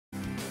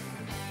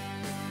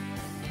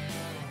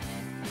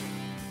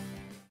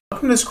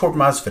Welcome to this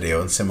Corbettmaths video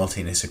on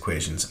simultaneous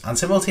equations, and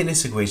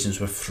simultaneous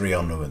equations with three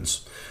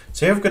unknowns.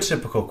 So here we've got a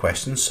typical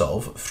question: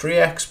 solve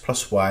 3x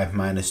plus y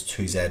minus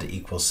 2z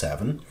equals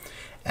 7,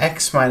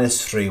 x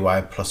minus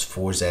 3y plus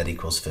 4z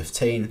equals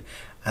 15,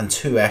 and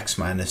 2x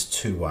minus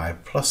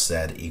 2y plus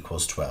z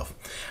equals 12.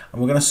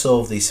 And we're going to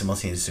solve these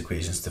simultaneous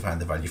equations to find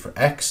the value for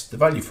x, the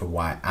value for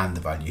y, and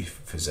the value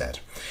for z.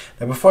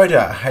 Now before I do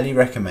that, I highly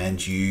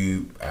recommend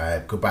you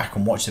go back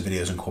and watch the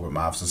videos on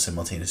Corbettmaths on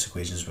simultaneous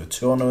equations with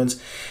two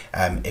unknowns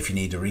if you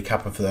need a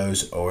recap for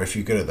those, or if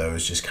you're good at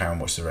those, just carry on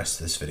watch the rest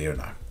of this video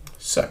now.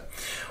 So,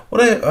 what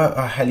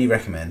I highly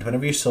recommend,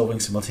 whenever you're solving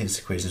simultaneous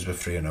equations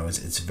with three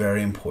unknowns, it's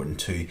very important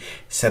to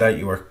set out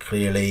your work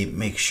clearly,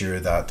 make sure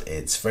that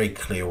it's very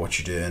clear what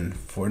you're doing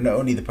for not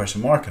only the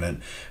person marking it,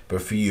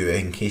 but for you,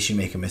 in case you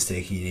make a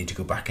mistake and you need to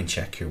go back and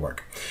check your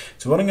work.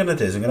 So what I'm going to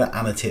do is I'm going to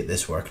annotate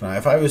this work. Now,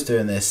 if I was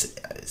doing this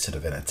sort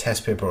of in a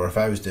test paper, or if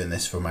I was doing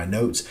this for my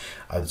notes,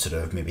 I would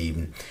sort of maybe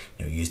even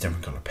use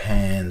different color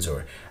pens,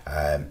 or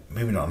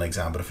maybe not an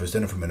exam, but if I was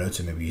doing it for my notes,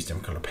 I'd maybe use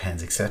different color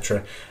pens,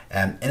 etc.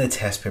 In a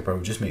test paper, I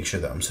would just make sure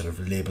that I'm sort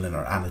of labeling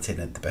or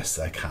annotating it the best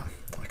that I can.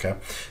 Okay,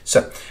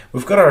 so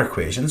we've got our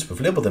equations,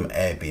 we've labeled them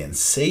A, B, and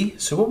C.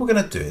 So what we're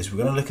going to do is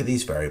we're going to look at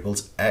these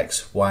variables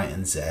x, y,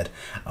 and z,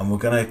 and we're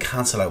going to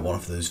cancel out one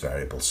of those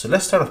variables. So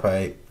let's start off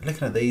by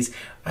looking at these.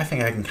 I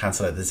think I can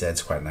cancel out the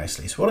z's quite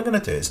nicely. So what I'm going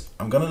to do is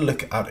I'm going to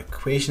look at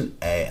equation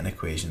A and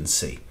equation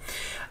C.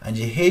 And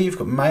here you've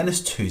got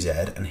minus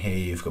 2z, and here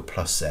you've got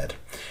plus z.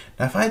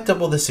 Now if I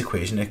double this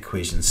equation,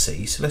 equation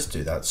C, so let's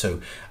do that.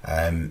 So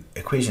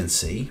equation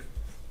C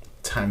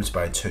times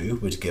by 2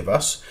 would give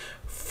us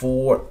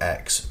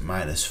 4x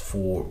minus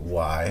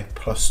 4y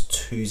plus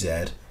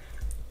 2z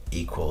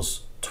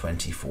equals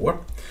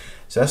 24.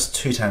 So that's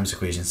 2 times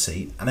equation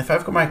C. And if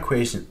I've got my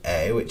equation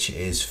A, which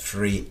is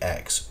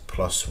 3x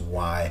plus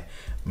y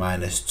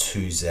minus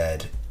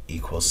 2z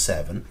equals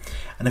 7,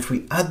 and if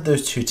we add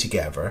those two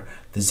together,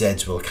 the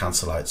z's will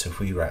cancel out. So if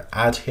we write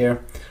add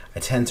here, I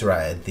tend to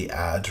write the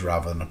add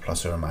rather than a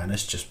plus or a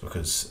minus, just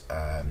because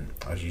I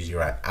usually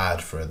write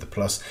add for the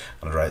plus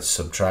and I write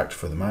subtract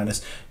for the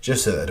minus,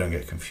 just so that I don't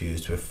get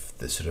confused with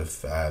the sort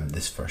of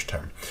this first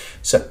term.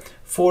 So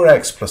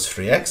 4x plus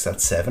 3x,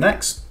 that's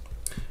 7x,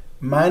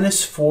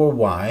 minus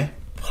 4y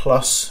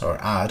plus,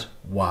 or add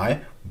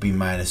y, would be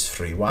minus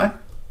 3y.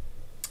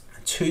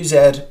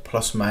 2z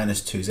plus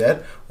minus 2z,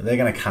 well, they're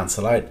going to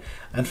cancel out,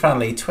 and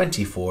finally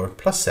 24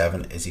 plus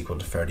 7 is equal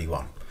to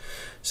 31.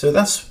 So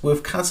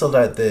we've cancelled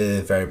out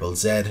the variable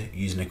z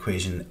using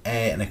equation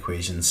A and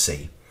equation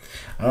C.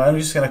 And I'm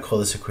just going to call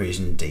this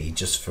equation D,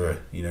 just for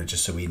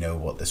just so we know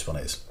what this one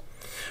is.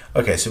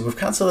 Okay, so we've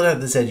cancelled out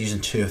the z using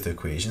two of the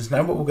equations.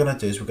 Now what we're going to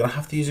do is we're going to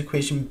have to use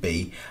equation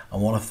B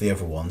and one of the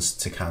other ones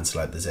to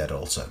cancel out the z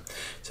also.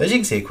 So as you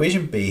can see,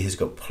 equation B has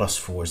got plus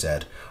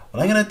 4z.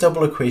 Well, I'm going to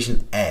double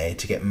equation A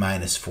to get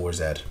minus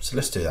 4z. So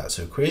let's do that.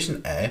 So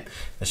equation A,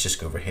 let's just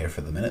go over here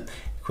for the minute.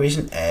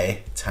 Equation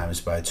A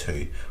times by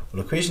 2.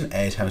 Well, equation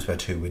A times by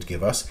 2 would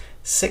give us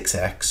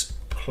 6x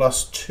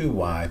plus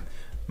 2y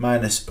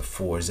minus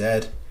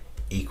 4z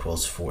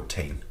equals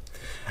 14.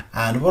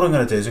 And what I'm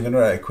going to do is I'm going to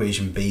write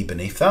equation B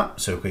beneath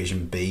that. So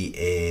equation B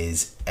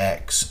is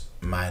x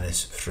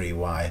minus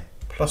 3y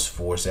plus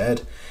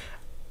 4z,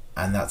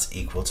 and that's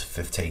equal to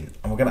 15.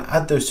 And we're going to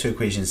add those two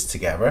equations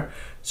together.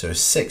 So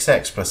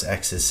 6x plus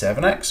x is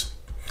 7x.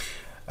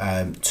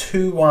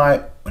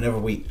 2y, whenever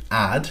we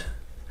add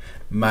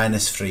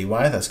minus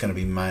 3y, that's going to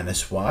be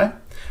minus y.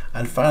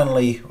 And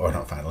finally, or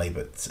not finally,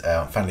 but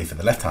finally for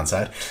the left hand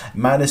side,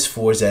 minus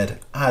 4z,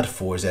 add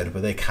 4z,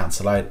 where they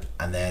cancel out,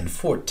 and then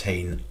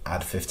 14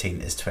 add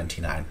 15 is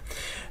 29.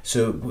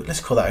 So let's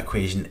call that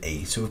equation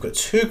E. So we've got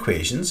two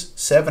equations,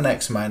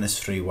 7x minus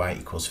 3y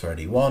equals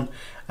 31,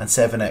 and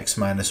 7x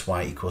minus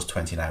y equals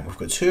 29. We've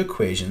got two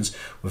equations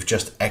with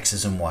just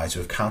x's and y's.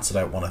 We've cancelled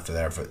out one of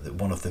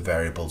the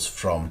variables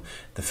from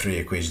the three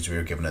equations we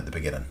were given at the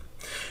beginning.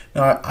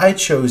 Now I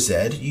chose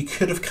z. You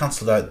could have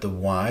cancelled out the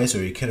y's,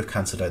 or you could have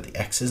cancelled out the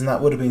x's, and that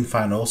would have been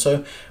fine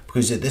also,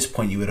 because at this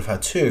point you would have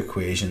had two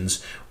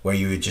equations where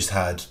you had just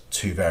had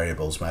two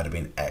variables. Might have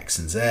been x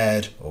and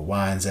z, or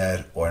y and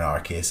z, or in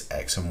our case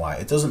x and y.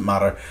 It doesn't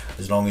matter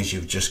as long as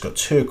you've just got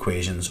two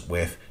equations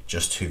with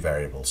just two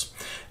variables.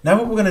 Now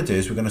what we're going to do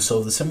is we're going to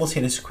solve the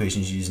simultaneous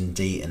equations using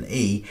D and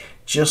E,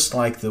 just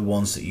like the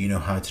ones that you know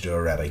how to do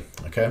already.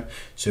 Okay,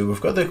 so we've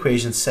got the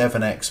equation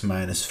 7x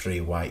minus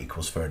 3y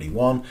equals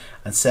 31,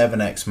 and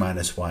 7x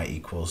minus y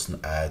equals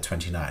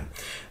 29.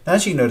 Now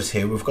as you can notice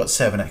here, we've got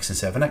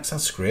 7x and 7x.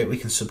 That's great. We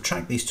can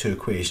subtract these two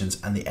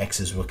equations and the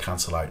x's will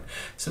cancel out.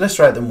 So let's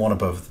write them one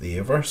above the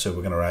other. So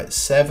we're going to write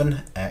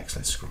 7x,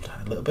 let's scroll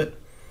down a little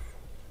bit,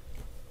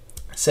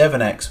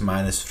 7x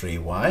minus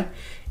 3y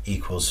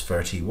equals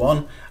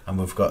 31, and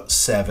we've got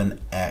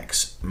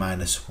 7x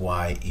minus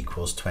y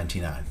equals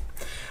 29.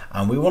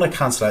 And we want to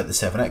cancel out the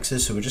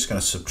 7x's, so we're just going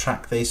to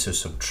subtract these. So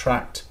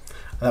subtract,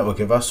 and that will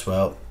give us,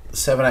 well,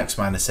 7x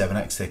minus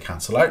 7x, they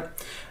cancel out.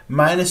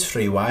 Minus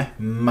 3y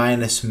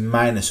minus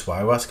minus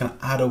y, well, that's going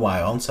to add a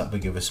y on, so that will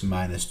give us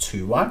minus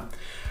 2y.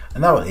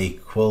 and that will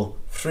equal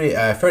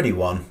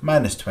 31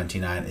 minus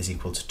 29 is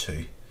equal to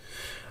 2.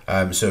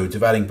 So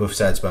dividing both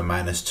sides by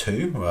minus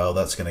 2, well,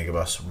 that's going to give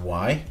us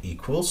y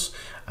equals,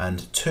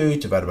 and 2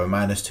 divided by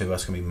minus 2,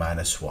 that's going to be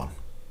minus 1.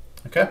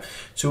 Okay,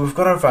 so we've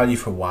got our value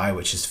for y,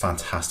 which is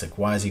fantastic.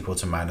 Y is equal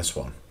to minus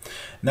 1.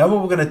 Now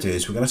what we're going to do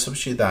is we're going to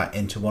substitute that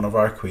into one of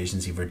our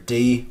equations, either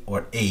d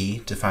or e,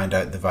 to find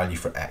out the value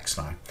for x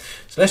now.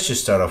 So let's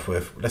just start off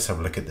with, let's have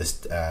a look at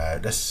this,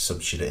 let's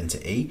substitute it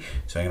into e.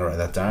 So I'm going to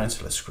write that down,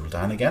 so let's scroll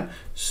down again.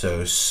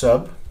 So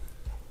sub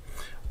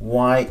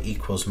y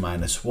equals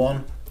minus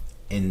 1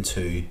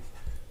 into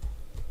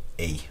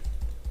e.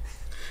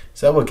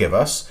 So that will give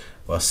us,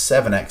 well,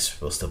 7x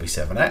will still be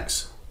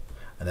 7x,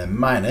 and then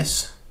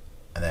minus,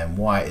 and then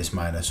y is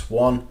minus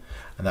 1,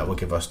 and that will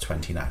give us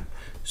 29.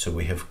 So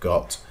we have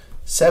got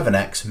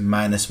 7x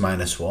minus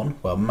minus 1.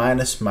 Well,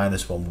 minus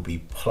minus 1 will be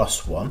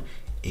plus 1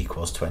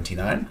 equals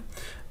 29.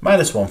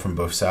 Minus 1 from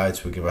both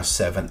sides will give us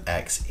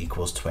 7x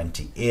equals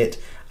 28.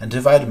 And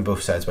dividing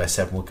both sides by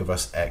 7 will give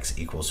us x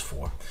equals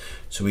 4.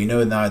 So we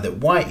know now that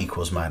y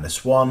equals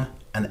minus 1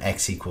 and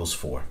x equals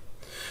 4.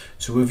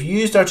 So we've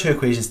used our two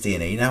equations d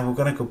and e. Now we're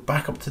going to go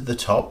back up to the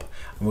top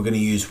and we're going to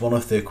use one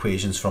of the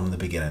equations from the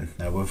beginning.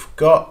 Now we've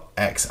got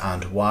x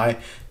and y,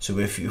 so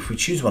if we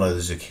choose one of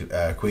those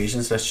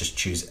equations, let's just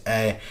choose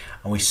a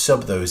and we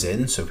sub those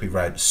in. So if we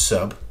write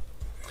sub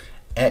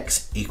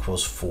x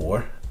equals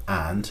 4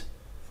 and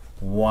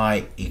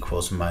y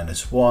equals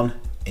minus 1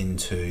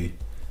 into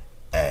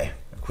a,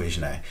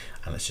 equation A,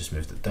 and let's just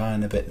move it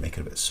down a bit, make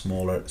it a bit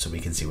smaller so we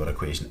can see what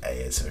equation A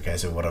is. Okay,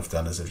 so what I've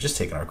done is I've just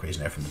taken our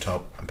equation A from the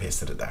top and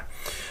pasted it there.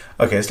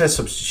 Okay, so let's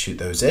substitute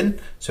those in.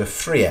 So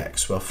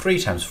 3x, well, 3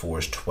 times 4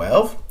 is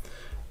 12,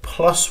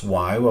 plus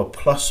y, well,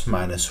 plus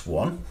minus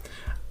 1,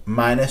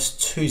 minus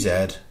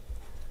 2z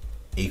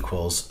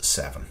equals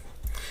 7.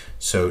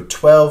 So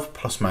 12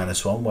 plus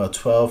minus 1, well,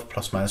 12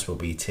 plus minus will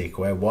be take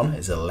away 1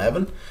 is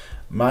 11,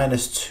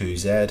 minus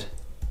 2z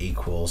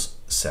equals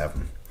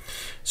 7.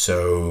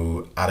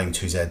 So adding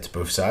 2z to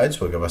both sides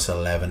will give us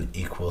 11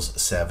 equals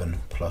 7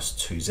 plus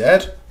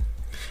 2z.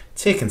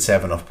 Taking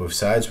 7 off both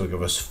sides will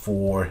give us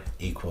 4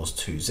 equals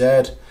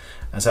 2z.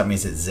 And so that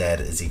means that z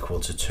is equal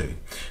to 2.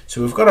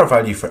 So we've got our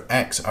value for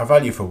x, our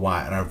value for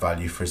y, and our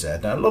value for z.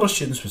 Now, a lot of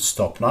students would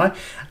stop now.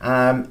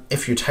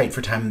 If you're tight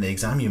for time in the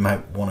exam, you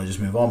might want to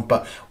just move on.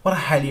 But what I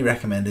highly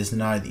recommend is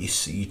now that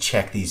you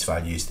check these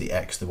values, the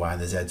x, the y,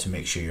 and the z, to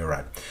make sure you're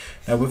right.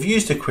 Now, we've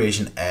used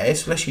equation A,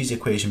 so let's use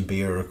equation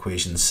B or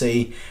equation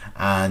C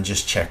and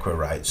just check we're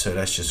right. So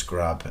let's just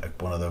grab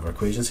one of the other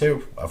equations here.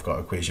 I've got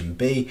equation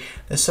B.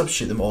 Let's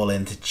substitute them all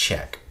in to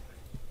check.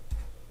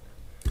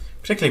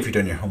 Particularly if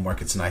you're doing your homework,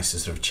 it's nice to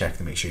sort of check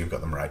to make sure you've got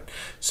them right.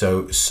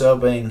 So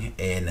subbing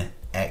in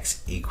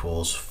x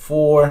equals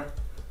 4,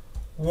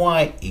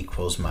 y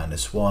equals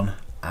minus 1,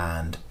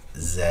 and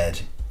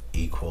z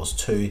equals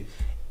 2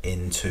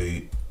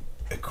 into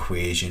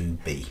equation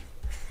B.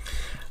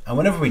 And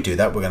whenever we do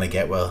that, we're going to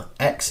get, well,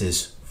 x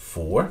is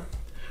 4.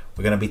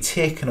 We're going to be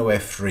taking away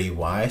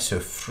 3y, so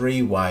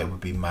 3y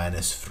would be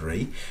minus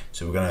 3.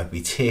 So we're going to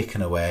be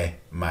taking away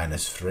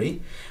minus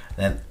 3.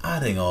 Then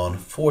adding on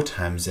 4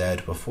 times z,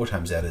 well, 4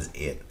 times z is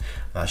 8. And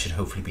that should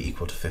hopefully be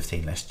equal to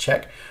 15. Let's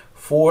check.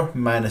 4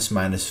 minus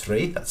minus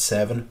 3, that's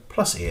 7,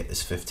 plus 8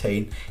 is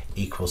 15,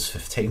 equals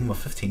 15. Well,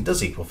 15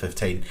 does equal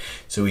 15,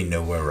 so we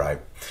know we're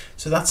right.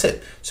 So that's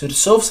it. So to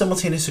solve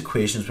simultaneous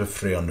equations with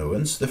 3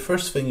 unknowns, the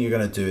first thing you're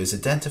going to do is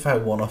identify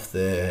one of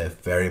the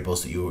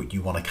variables that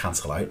you want to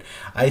cancel out.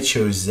 I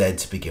chose z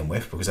to begin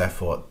with because I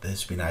thought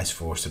this would be nice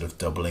for sort of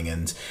doubling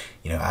and,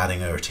 you know,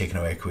 adding or taking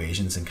away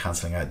equations and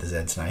cancelling out the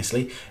z's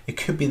nicely. It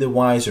could be the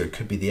y's or it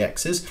could be the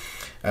x's.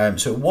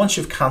 So once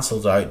you've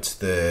cancelled out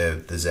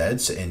the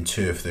z's in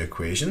 2 of the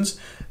equations,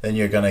 then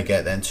you're going to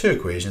get then 2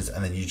 equations,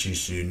 and then you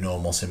choose to do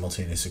normal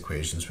simultaneous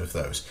equations with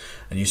those.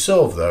 And you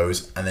solve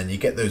those, and then you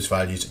get those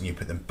values and you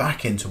put them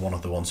back into one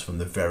of the ones from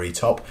the very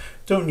top.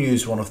 Don't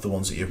use one of the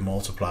ones that you've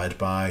multiplied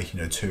by,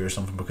 2 or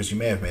something, because you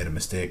may have made a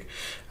mistake,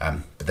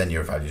 but then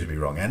your values will be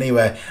wrong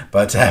anyway.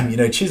 But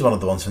choose one of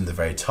the ones from the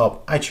very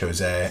top. I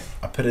chose A,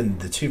 I put in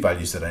the 2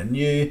 values that I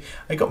knew,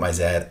 I got my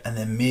Z, and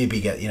then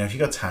maybe get, if you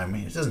got time,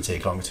 it doesn't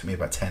take long, it took me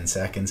about 10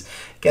 seconds,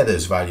 get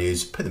those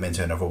values, put them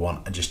into another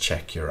one, and just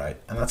check you're right.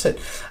 And that's it.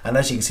 And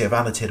as you can see, I've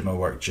annotated my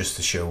work just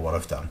to show what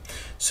I've done.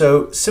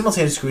 So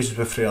simultaneous equations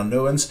with 3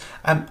 unknowns,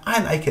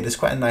 I like it. It's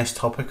quite a nice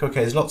topic.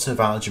 Okay, there's lots of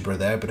algebra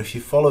there, but if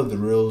you follow the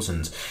rules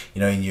and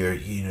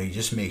you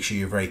just make sure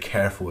you're very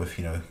careful with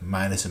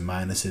minus and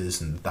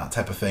minuses and that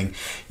type of thing,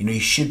 you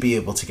should be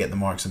able to get the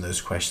marks on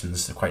those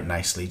questions quite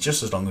nicely,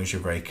 just as long as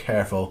you're very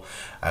careful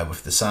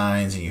with the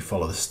signs and you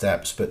follow the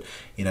steps. But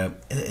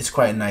it's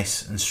quite a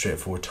nice and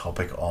straightforward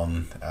topic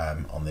on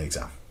the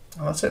exam.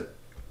 And that's it.